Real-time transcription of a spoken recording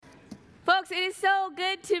Folks, it is so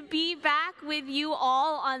good to be back with you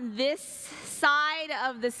all on this side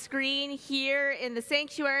of the screen here in the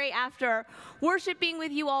sanctuary after worshiping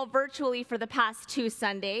with you all virtually for the past 2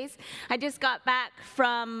 Sundays. I just got back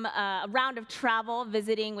from a round of travel,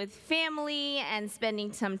 visiting with family and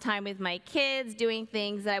spending some time with my kids, doing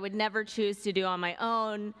things that I would never choose to do on my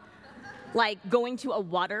own, like going to a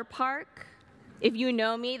water park. If you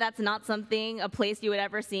know me, that's not a place you would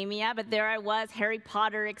ever see me at, but there I was, Harry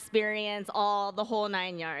Potter experience, the whole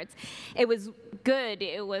 9 yards. It was good,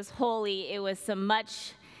 it was holy, it was some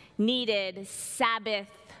much needed Sabbath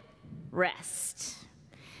rest.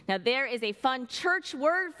 Now there is a fun church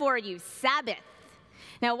word for you, Sabbath.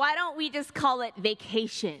 Now why don't we just call it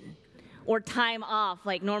vacation or time off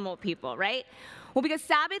like normal people, right? Well, because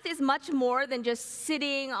Sabbath is much more than just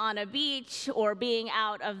sitting on a beach or being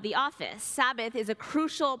out of the office. Sabbath is a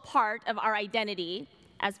crucial part of our identity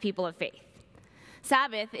as people of faith.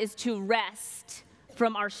 Sabbath is to rest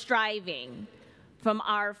from our striving, from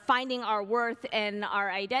our finding our worth and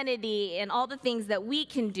our identity in all the things that we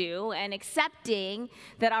can do, and accepting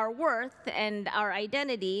that our worth and our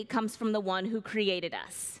identity comes from the one who created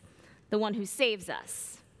us, the one who saves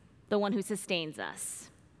us, the one who sustains us.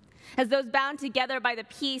 As those bound together by the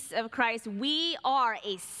peace of Christ, we are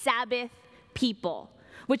a Sabbath people,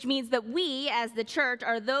 which means that we, as the church,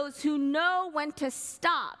 are those who know when to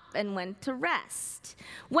stop and when to rest,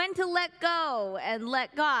 when to let go and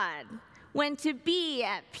let God, when to be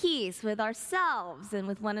at peace with ourselves and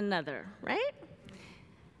with one another, right?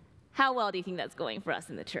 How well do you think that's going for us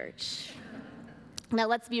in the church? Now,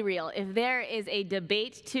 let's be real. If there is a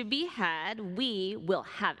debate to be had, we will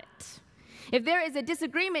have it. If there is a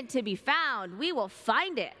disagreement to be found, we will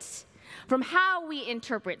find it. From how we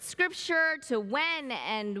interpret Scripture, to when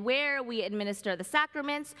and where we administer the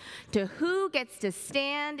sacraments, to who gets to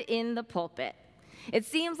stand in the pulpit. It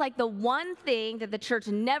seems like the one thing that the church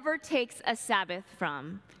never takes a Sabbath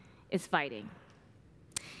from is fighting.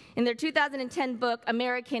 In their 2010 book,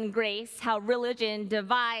 American Grace, How Religion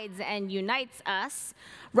Divides and Unites Us,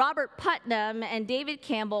 Robert Putnam and David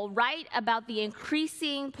Campbell write about the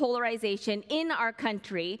increasing polarization in our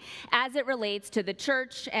country as it relates to the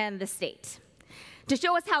church and the state. To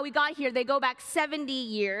show us how we got here, they go back 70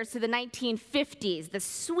 years to the 1950s, the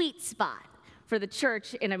sweet spot for the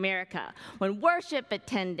church in America, when worship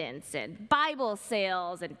attendance and Bible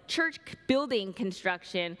sales and church building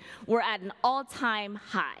construction were at an all-time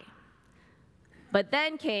high. But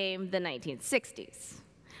then came the 1960s,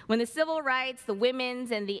 when the civil rights, the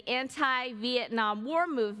women's, and the anti-Vietnam War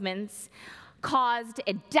movements caused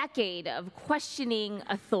a decade of questioning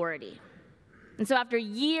authority. And so after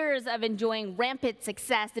years of enjoying rampant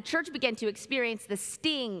success, the church began to experience the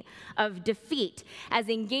sting of defeat as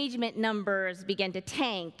engagement numbers began to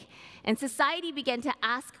tank, and society began to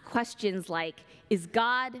ask questions like, is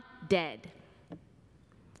God dead?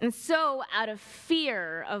 And so, out of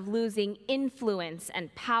fear of losing influence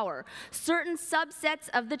and power, certain subsets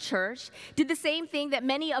of the church did the same thing that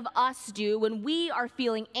many of us do when we are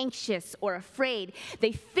feeling anxious or afraid.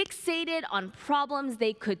 They fixated on problems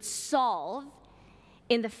they could solve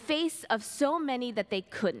in the face of so many that they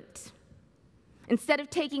couldn't. Instead of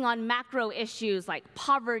taking on macro issues like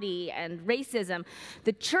poverty and racism,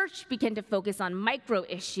 the church began to focus on micro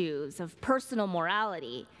issues of personal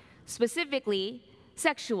morality, specifically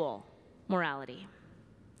sexual morality.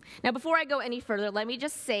 Now, before I go any further, let me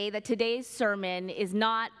just say that today's sermon is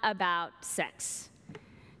not about sex.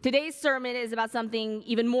 Today's sermon is about something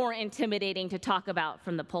even more intimidating to talk about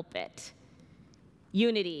from the pulpit: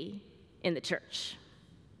 unity in the church.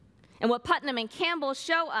 And what Putnam and Campbell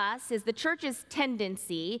show us is the church's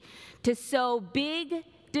tendency to sow big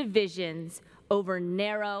divisions over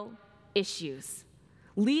narrow issues,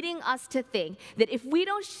 leading us to think that if we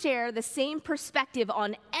don't share the same perspective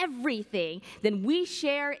on everything, then we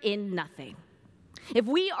share in nothing. If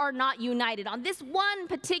we are not united on this one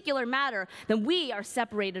particular matter, then we are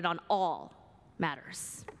separated on all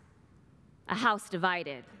matters. A house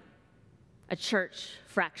divided, a church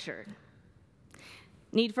fractured.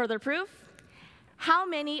 Need further proof? How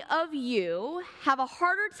many of you have a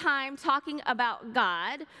harder time talking about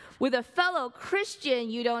God with a fellow Christian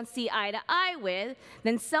you don't see eye to eye with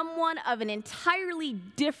than someone of an entirely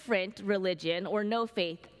different religion or no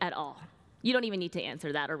faith at all? You don't even need to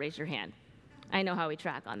answer that or raise your hand. I know how we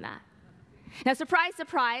track on that. Now, surprise,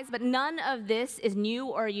 surprise, but none of this is new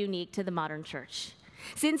or unique to the modern church.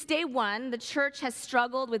 Since day one, the church has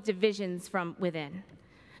struggled with divisions from within.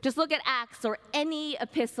 Just look at Acts or any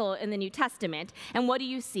epistle in the New Testament, and what do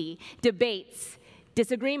you see? Debates,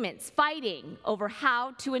 disagreements, fighting over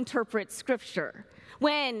how to interpret Scripture.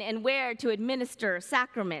 when and where to administer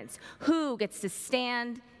sacraments, who gets to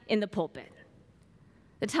stand in the pulpit.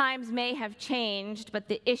 The times may have changed, but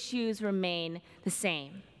the issues remain the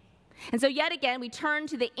same. And so yet again, we turn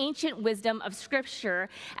to the ancient wisdom of Scripture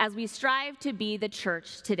as we strive to be the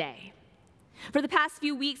church today. For the past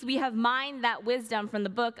few weeks, we have mined that wisdom from the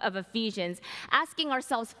book of Ephesians, asking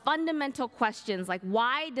ourselves fundamental questions like,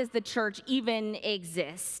 why does the church even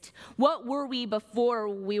exist? What were we before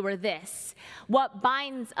we were this? What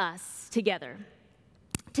binds us together?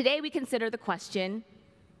 Today, we consider the question,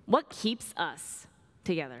 what keeps us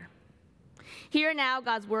together? Hear now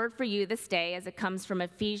God's word for you this day as it comes from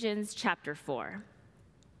Ephesians chapter 4.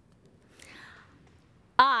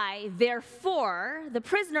 I, therefore, the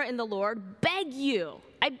prisoner in the Lord, I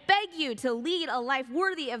beg you to lead a life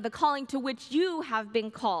worthy of the calling to which you have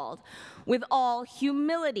been called, with all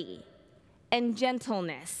humility and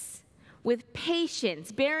gentleness, with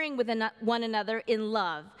patience, bearing with one another in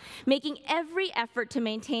love, making every effort to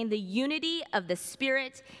maintain the unity of the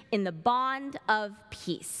Spirit in the bond of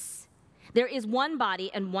peace. There is one body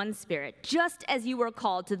and one Spirit, just as you were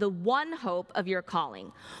called to the one hope of your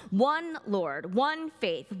calling. One Lord, one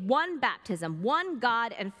faith, one baptism, one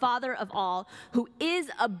God and Father of all, who is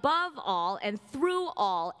above all and through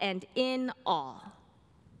all and in all.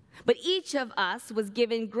 But each of us was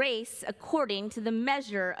given grace according to the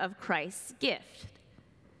measure of Christ's gift.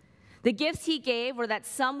 The gifts he gave were that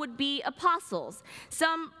some would be apostles,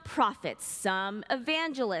 some prophets, some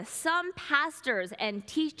evangelists, some pastors and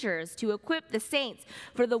teachers to equip the saints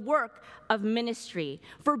for the work of ministry,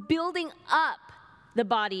 for building up the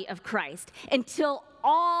body of Christ, until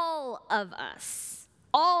all of us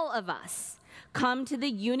come to the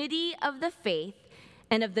unity of the faith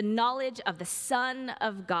and of the knowledge of the Son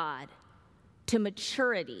of God, to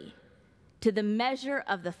maturity, to the measure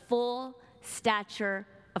of the full stature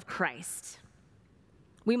of Christ.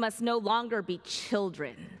 We must no longer be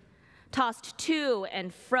children, tossed to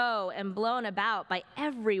and fro and blown about by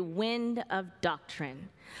every wind of doctrine,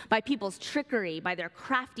 by people's trickery, by their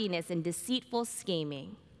craftiness and deceitful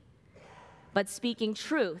scheming. But speaking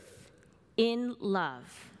truth in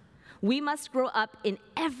love, we must grow up in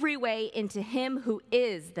every way into him who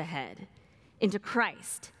is the head, into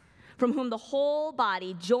Christ, from whom the whole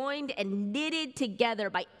body, joined and knitted together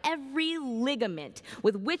by every ligament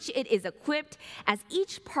with which it is equipped, as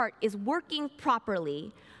each part is working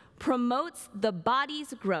properly, promotes the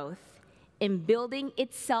body's growth in building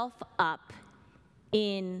itself up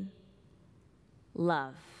in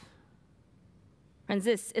love. Friends,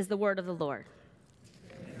 this is the word of the Lord.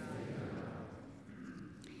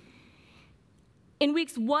 In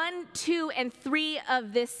weeks 1, 2, and 3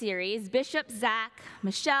 of this series, Bishop Zach,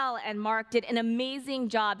 Michelle, and Mark did an amazing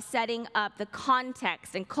job setting up the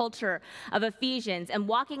context and culture of Ephesians and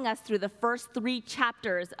walking us through the first 3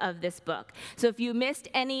 chapters of this book. So if you missed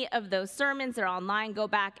any of those sermons, they're online, go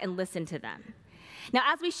back and listen to them. Now,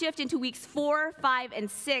 as we shift into weeks 4, 5,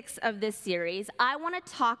 and 6 of this series, I want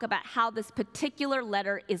to talk about how this particular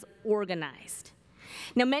letter is organized.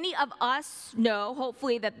 Now, many of us know,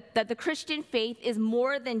 hopefully, that the Christian faith is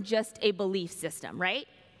more than just a belief system, right?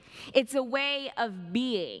 It's a way of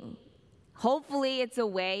being. Hopefully, it's a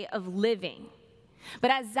way of living. But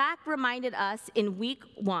as Zach reminded us in week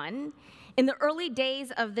 1, in the early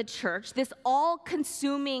days of the church, this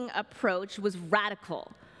all-consuming approach was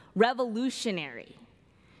radical, revolutionary.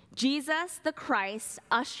 Jesus, the Christ,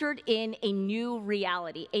 ushered in a new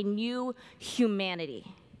reality, a new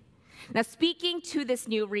humanity. Now, speaking to this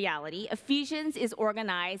new reality, Ephesians is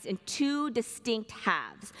organized in 2 distinct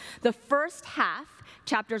halves. The first half,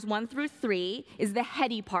 chapters 1 through 3, is the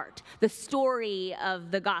heady part, the story of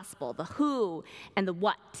the gospel, the who and the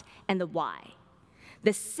what and the why.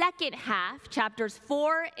 The second half, chapters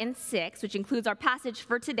 4 and 6, which includes our passage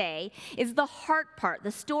for today, is the heart part, the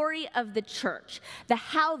story of the church, the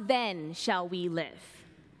how then shall we live.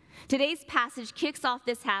 Today's passage kicks off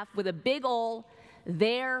this half with a big ol'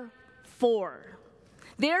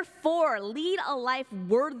 Therefore, lead a life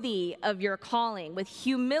worthy of your calling with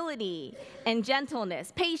humility and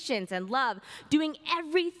gentleness, patience and love, doing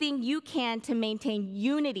everything you can to maintain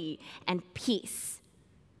unity and peace.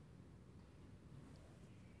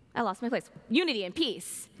 I lost my place. Unity and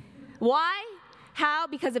peace. Why? How?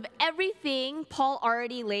 Because of everything Paul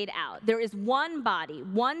already laid out. There is one body,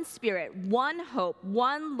 one Spirit, one hope,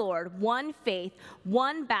 one Lord, one faith,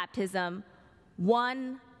 one baptism,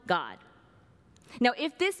 one God. Now,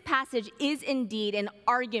 if this passage is indeed an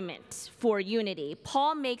argument for unity,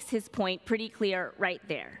 Paul makes his point pretty clear right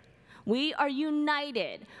there. We are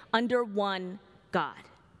united under one God.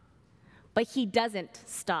 But he doesn't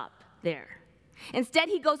stop there. Instead,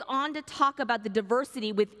 he goes on to talk about the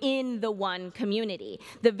diversity within the one community,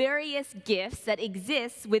 the various gifts that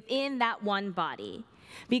exist within that one body.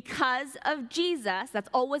 Because of Jesus, that's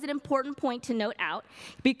always an important point to note out,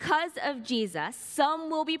 because of Jesus, some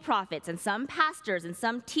will be prophets and some pastors and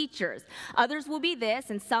some teachers. Others will be this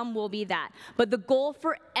and some will be that. But the goal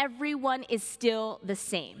for everyone is still the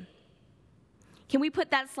same. Can we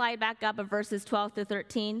put that slide back up of verses 12 to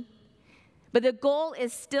 13? But the goal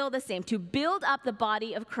is still the same, to build up the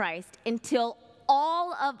body of Christ until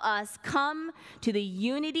all of us come to the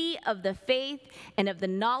unity of the faith and of the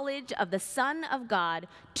knowledge of the Son of God,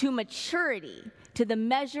 to maturity, to the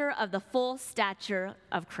measure of the full stature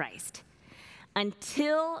of Christ.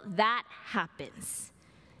 Until that happens,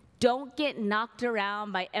 don't get knocked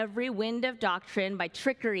around by every wind of doctrine, by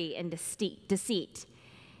trickery and deceit.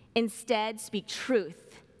 Instead, speak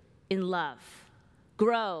truth in love.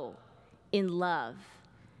 Grow in love.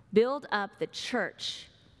 Build up the church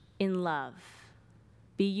in love.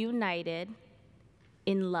 Be united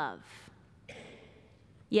in love.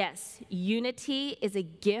 Yes, unity is a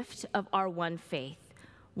gift of our one faith,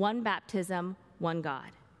 one baptism, one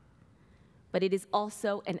God. But it is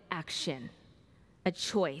also an action, a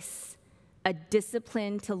choice, a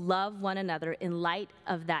discipline to love one another in light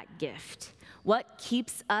of that gift. What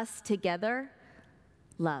keeps us together?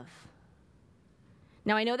 Love.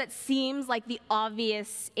 Now, I know that seems like the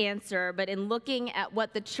obvious answer, but in looking at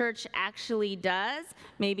what the church actually does,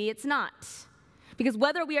 maybe it's not. Because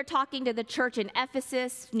whether we are talking to the church in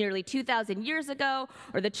Ephesus nearly 2,000 years ago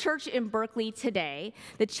or the church in Berkeley today,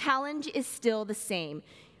 the challenge is still the same.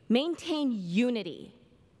 Maintain unity,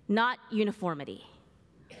 not uniformity.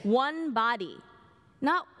 One body,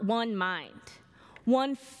 not one mind.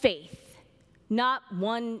 One faith, not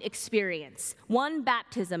one experience. One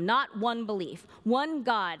baptism, not one belief. One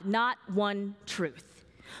God, not one truth.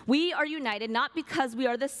 We are united not because we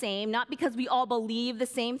are the same, not because we all believe the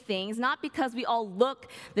same things, not because we all look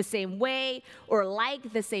the same way or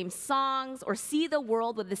like the same songs or see the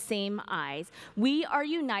world with the same eyes. We are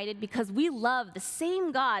united because we love the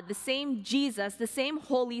same God, the same Jesus, the same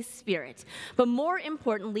Holy Spirit. But more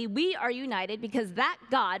importantly, we are united because that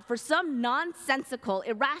God, for some nonsensical,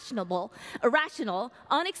 irrational,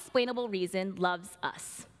 unexplainable reason, loves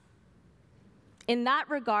us. In that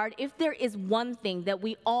regard, if there is one thing that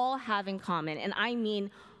we all have in common, and I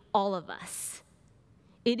mean all of us,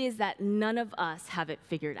 it is that none of us have it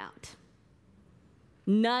figured out.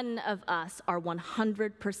 None of us are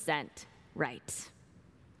 100% right.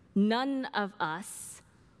 None of us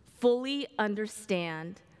fully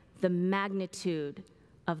understand the magnitude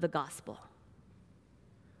of the gospel,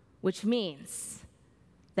 which means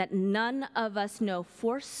that none of us know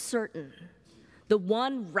for certain the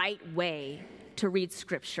one right way to read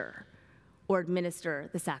Scripture or administer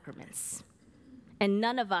the sacraments. And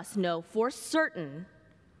none of us know for certain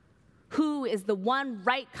who is the one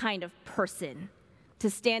right kind of person to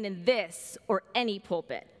stand in this or any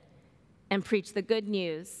pulpit and preach the good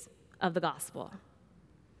news of the gospel.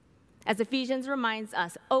 As Ephesians reminds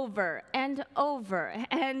us over and over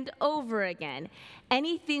and over again,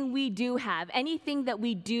 anything we do have, anything that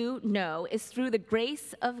we do know is through the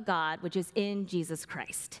grace of God, which is in Jesus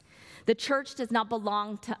Christ. The church does not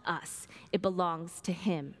belong to us. It belongs to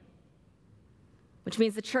him. Which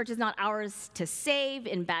means the church is not ours to save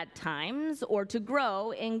in bad times or to grow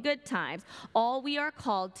in good times. All we are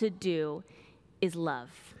called to do is love.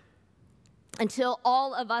 Until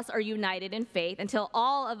all of us are united in faith, until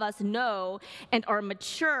all of us know and are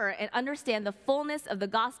mature and understand the fullness of the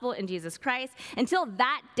gospel in Jesus Christ, until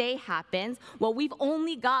that day happens, well, we've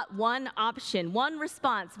only got one option, one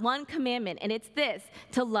response, one commandment, and it's this: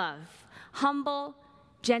 to love. Humble,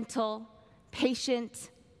 gentle,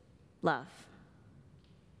 patient love.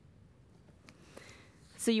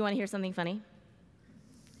 So you want to hear something funny?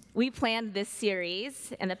 We planned this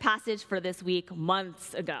series and the passage for this week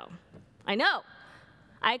months ago. I know.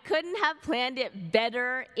 I couldn't have planned it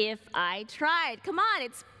better if I tried. Come on,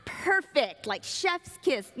 it's perfect, like chef's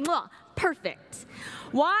kiss. Mwah, perfect.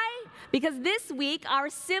 Why? Because this week, our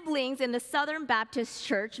siblings in the Southern Baptist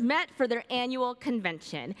Church met for their annual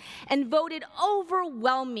convention and voted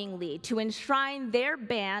overwhelmingly to enshrine their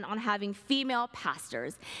ban on having female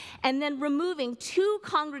pastors, and then removing 2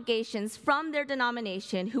 congregations from their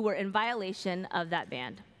denomination who were in violation of that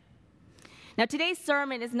ban. Now, today's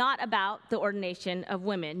sermon is not about the ordination of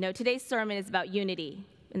women. No, today's sermon is about unity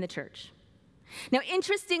in the church. Now,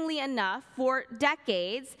 interestingly enough, for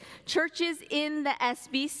decades, churches in the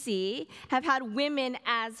SBC have had women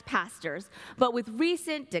as pastors, but with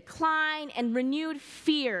recent decline and renewed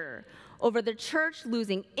fear over the church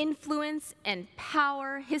losing influence and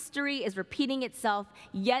power, history is repeating itself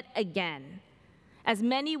yet again, as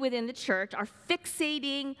many within the church are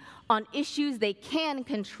fixating on issues they can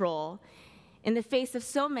control in the face of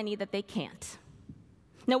so many that they can't.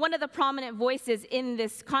 Now, one of the prominent voices in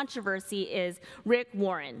this controversy is Rick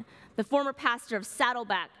Warren, the former pastor of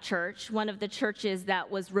Saddleback Church, one of the churches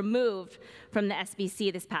that was removed from the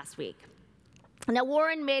SBC this past week. Now,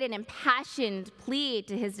 Warren made an impassioned plea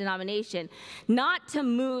to his denomination not to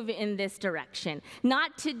move in this direction,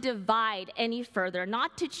 not to divide any further,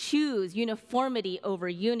 not to choose uniformity over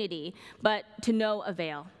unity, but to no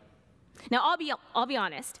avail. Now, I'll be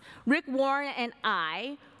honest. Rick Warren and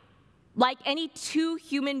I, like any two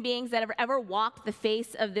human beings that have ever walked the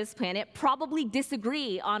face of this planet, probably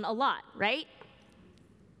disagree on a lot, right?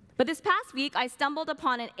 But this past week, I stumbled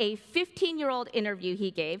upon a 15-year-old interview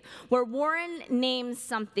he gave where Warren names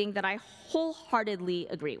something that I wholeheartedly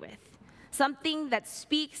agree with, something that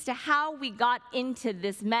speaks to how we got into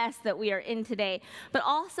this mess that we are in today, but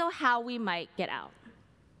also how we might get out.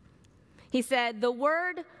 He said, the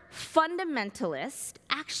word fundamentalist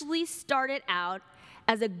actually started out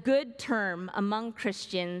as a good term among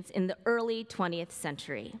Christians in the early 20th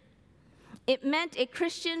century. It meant a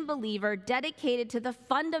Christian believer dedicated to the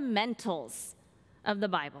fundamentals of the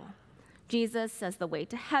Bible. Jesus as the way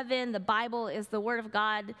to heaven, the Bible is the Word of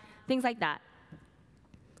God, things like that.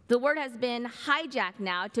 The word has been hijacked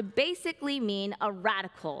now to basically mean a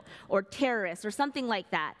radical or terrorist or something like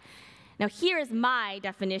that. Now, here is my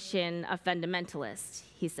definition of fundamentalist,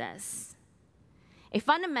 he says. A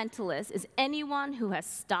fundamentalist is anyone who has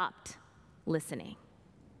stopped listening.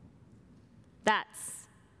 That's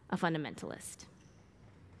a fundamentalist.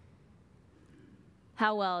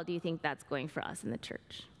 How well do you think that's going for us in the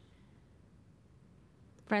church?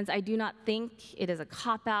 Friends, I do not think it is a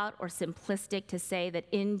cop-out or simplistic to say that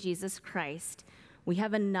in Jesus Christ, we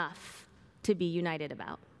have enough to be united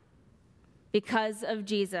about. Because of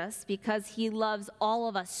Jesus, because he loves all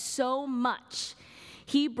of us so much,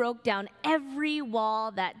 he broke down every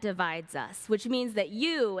wall that divides us, which means that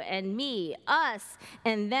you and me, us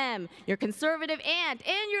and them, your conservative aunt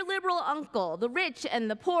and your liberal uncle, the rich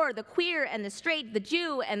and the poor, the queer and the straight, the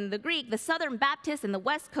Jew and the Greek, the Southern Baptist and the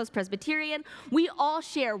West Coast Presbyterian, we all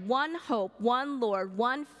share one hope, one Lord,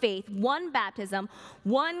 one faith, one baptism,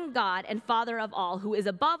 one God and Father of all, who is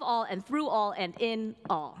above all and through all and in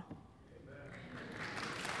all.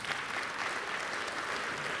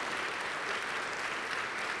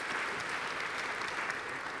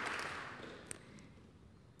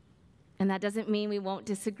 And that doesn't mean we won't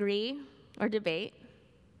disagree or debate.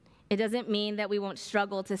 It doesn't mean that we won't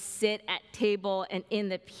struggle to sit at table and in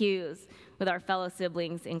the pews with our fellow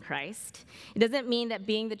siblings in Christ. It doesn't mean that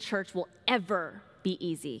being the church will ever be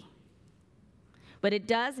easy. But it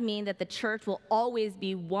does mean that the church will always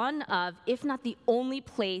be one of, if not the only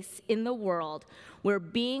place in the world where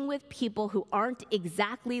being with people who aren't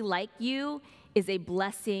exactly like you is a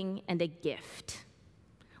blessing and a gift.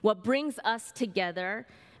 What brings us together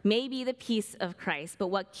may be the peace of Christ, but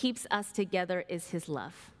what keeps us together is his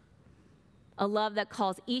love. A love that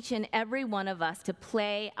calls each and every one of us to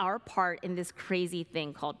play our part in this crazy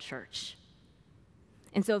thing called church.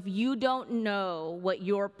 And so if you don't know what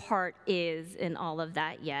your part is in all of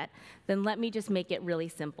that yet, then let me just make it really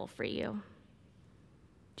simple for you.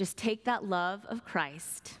 Just take that love of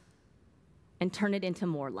Christ and turn it into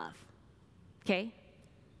more love, okay?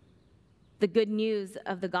 The good news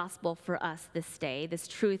of the gospel for us this day, this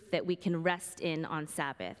truth that we can rest in on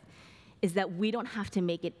Sabbath, is that we don't have to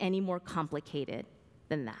make it any more complicated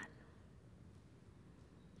than that.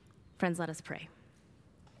 Friends, let us pray.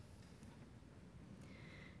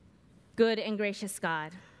 Good and gracious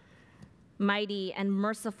God, mighty and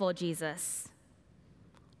merciful Jesus,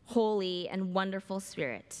 holy and wonderful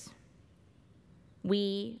Spirit,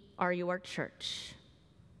 we are your church.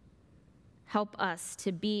 Help us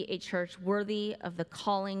to be a church worthy of the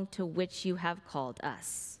calling to which you have called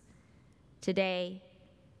us, today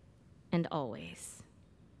and always.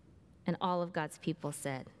 And all of God's people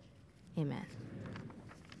said, amen.